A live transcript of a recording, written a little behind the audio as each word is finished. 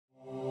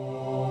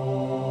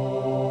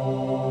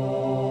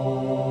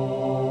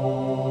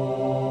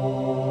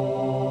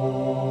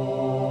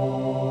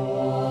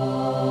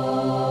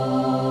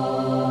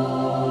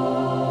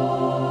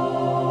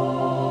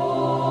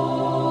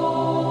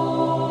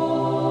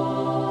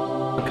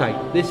Okay,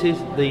 this is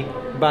the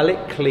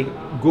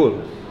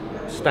Balikligöl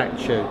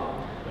Statue.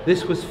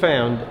 This was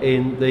found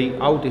in the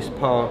oldest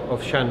part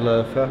of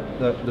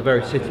Sanliurfa, the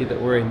very city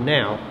that we're in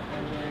now,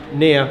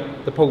 near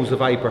the Pools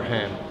of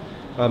Abraham.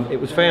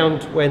 It was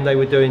found when they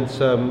were doing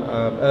some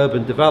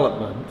urban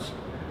development,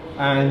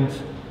 and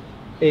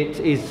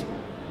it is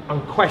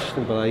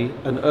unquestionably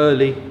an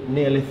early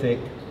Neolithic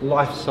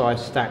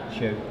life-size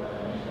statue.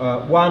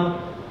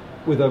 One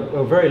with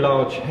a very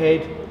large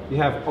head. You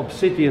have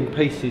obsidian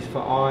pieces for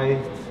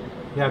eyes,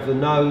 you have the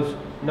nose,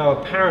 no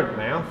apparent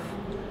mouth,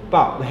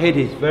 but the head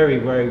is very,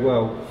 very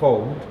well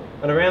formed.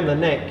 And around the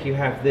neck you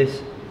have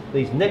these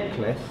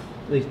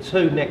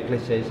two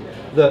necklaces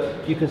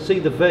that you can see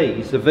the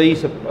V's. The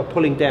V's are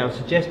pulling down,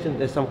 suggesting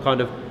there's some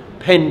kind of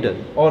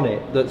pendant on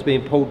it that's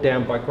being pulled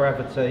down by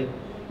gravity,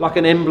 like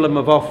an emblem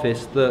of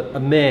office that a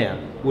mayor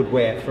would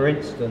wear, for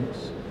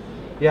instance.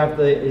 You have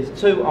these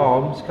two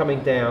arms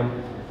coming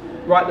down,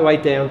 right the way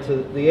down to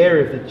the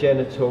area of the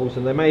genitals,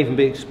 and they may even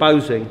be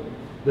exposing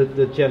the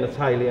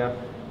genitalia.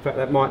 In fact,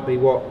 that might be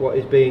what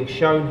is being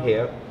shown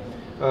here.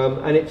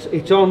 And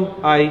it's on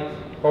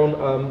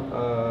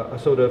a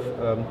sort of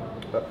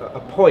a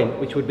point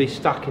which would be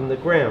stuck in the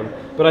ground.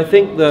 But I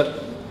think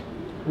that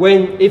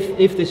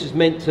if this is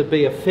meant to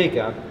be a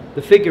figure,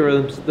 the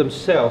figure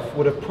themselves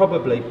would have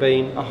probably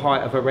been a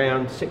height of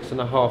around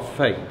 6.5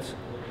 feet.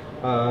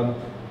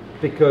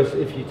 Because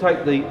if you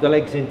take the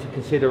legs into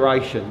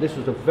consideration, this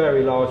was a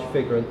very large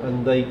figure,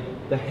 and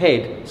the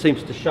head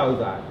seems to show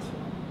that.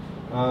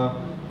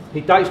 He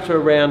dates to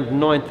around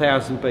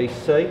 9000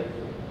 BC.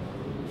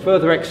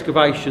 Further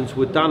excavations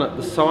were done at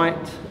the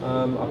site,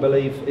 I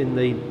believe in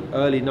the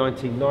early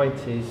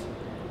 1990s,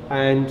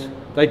 and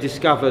they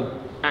discovered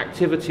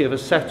activity of a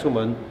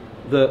settlement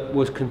that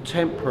was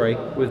contemporary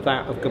with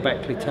that of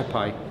Göbekli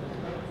Tepe.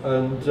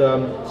 And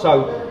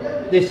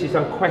so this is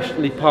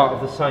unquestionably part of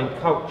the same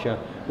culture,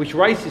 which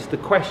raises the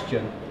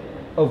question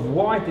of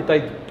why did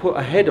they put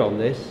a head on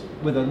this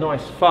with a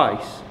nice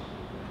face,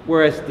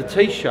 whereas the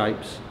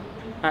T-shapes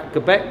at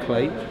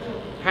Göbekli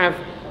have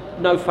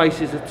no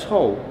faces at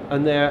all,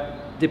 and they're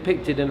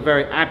depicted in a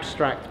very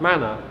abstract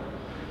manner.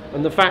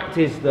 And the fact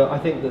is that I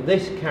think that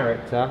this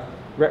character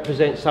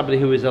represents somebody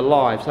who is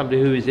alive, somebody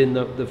who is in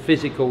the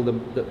physical,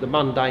 the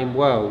mundane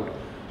world,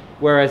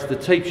 whereas the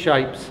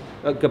T-shapes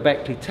at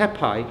Göbekli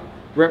Tepe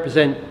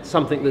represent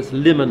something that's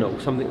liminal,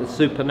 something that's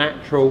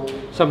supernatural,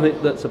 something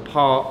that's a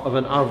part of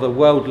an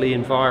otherworldly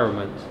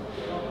environment.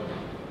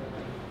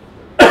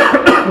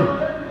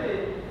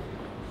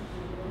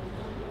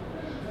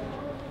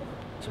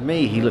 To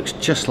me, he looks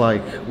just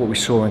like what we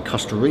saw in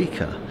Costa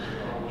Rica.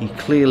 He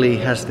clearly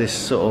has this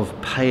sort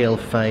of pale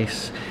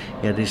face.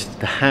 He had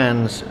the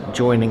hands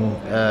joining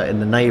in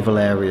the navel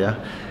area,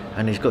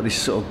 and he's got this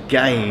sort of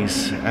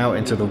gaze out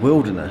into the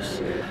wilderness.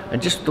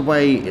 And just the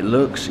way it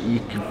looks, you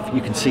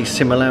can see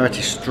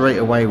similarities straight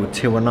away with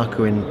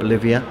Tiwanaku in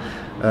Bolivia,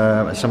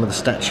 and some of the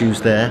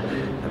statues there.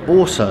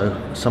 Also,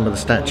 some of the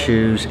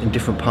statues in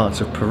different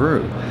parts of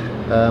Peru.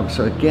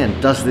 So again,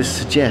 does this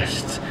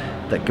suggest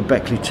that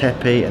Göbekli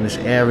Tepe and this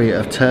area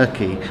of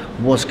Turkey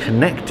was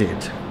connected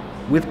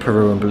with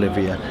Peru and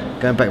Bolivia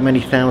going back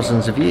many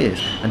thousands of years?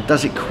 And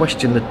does it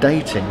question the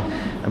dating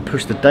and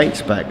push the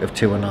dates back of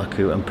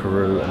Tiwanaku and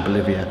Peru and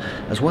Bolivia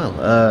as well?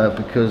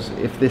 Because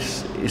if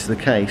this is the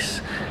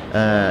case,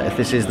 if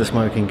this is the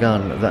smoking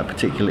gun of that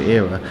particular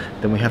era,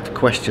 then we have to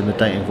question the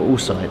dating of all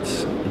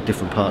sites in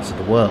different parts of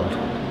the world.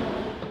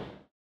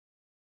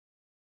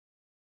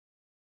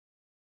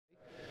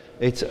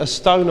 It's a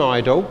stone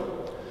idol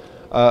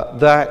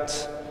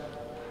that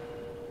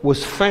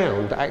was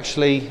found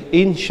actually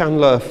in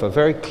Sanliurfa,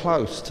 very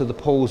close to the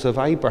Pools of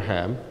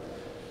Abraham,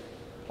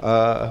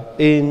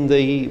 in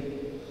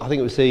I think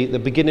it was the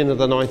beginning of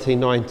the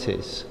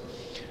 1990s.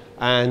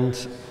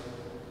 And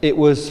it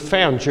was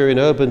found during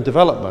urban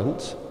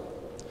development,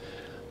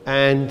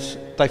 and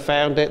they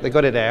found it, they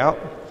got it out,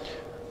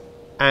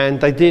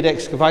 and they did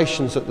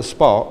excavations at the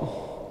spot,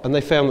 and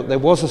they found that there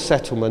was a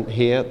settlement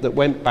here that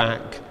went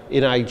back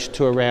in age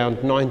to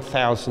around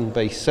 9000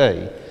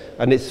 BC.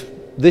 And it's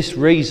this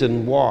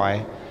reason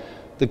why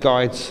the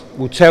guides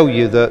will tell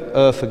you that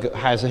Urfa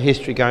has a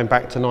history going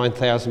back to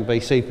 9000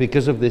 BC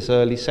because of this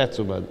early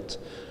settlement.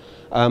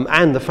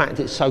 And the fact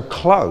it's so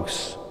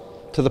close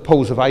to the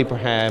Pools of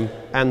Abraham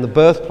and the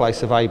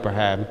birthplace of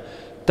Abraham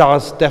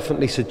does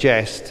definitely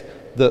suggest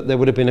that there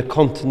would have been a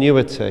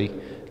continuity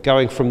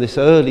going from this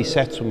early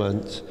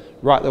settlement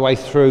right the way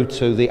through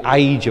to the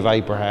age of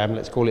Abraham,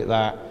 let's call it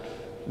that,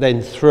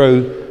 then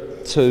through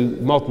to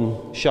modern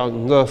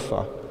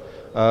Sanliurfa.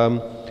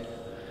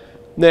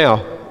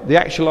 Now, the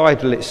actual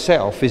idol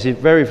itself is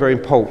very, very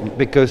important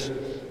because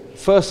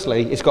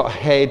firstly, it's got a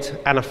head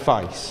and a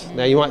face.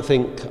 Now you might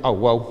think, oh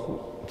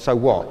well, so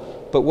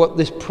what? But what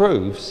this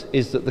proves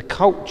is that the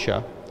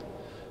culture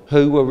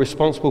who were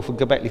responsible for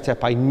Göbekli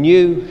Tepe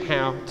knew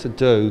how to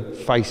do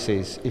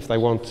faces if they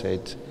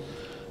wanted.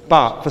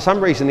 But for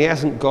some reason he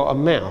hasn't got a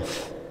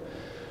mouth,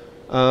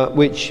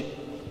 which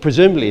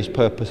presumably is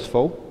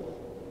purposeful.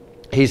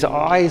 His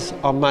eyes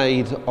are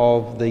made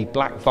of the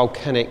black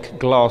volcanic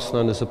glass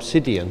known as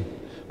obsidian,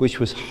 which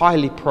was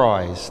highly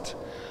prized.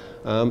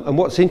 And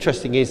what's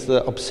interesting is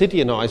that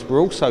obsidian eyes were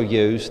also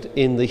used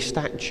in the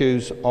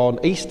statues on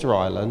Easter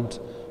Island,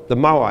 the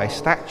Moai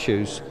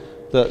statues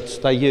that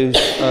they used,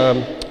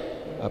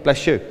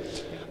 bless you,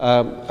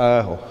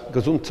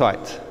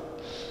 Gesundheit,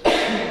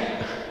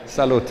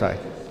 Salute.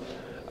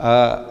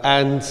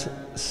 And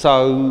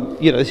so,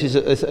 you know, this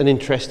is an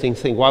interesting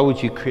thing. Why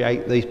would you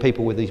create these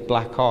people with these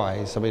black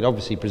eyes? I mean,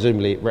 obviously,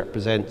 presumably it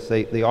represents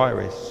the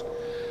iris.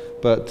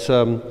 But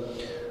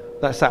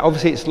that's that.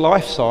 Obviously, it's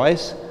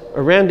life-size.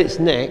 Around its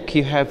neck,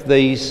 you have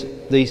these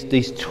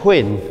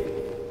twin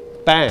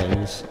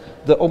bands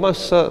that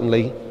almost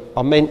certainly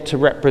are meant to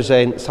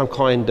represent some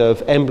kind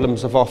of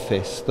emblems of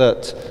office,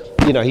 that,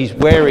 you know, he's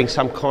wearing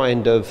some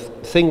kind of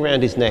thing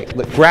around his neck,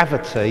 that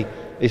gravity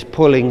is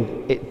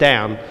pulling it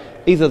down.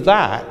 Either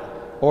that,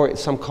 or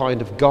it's some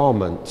kind of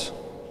garment.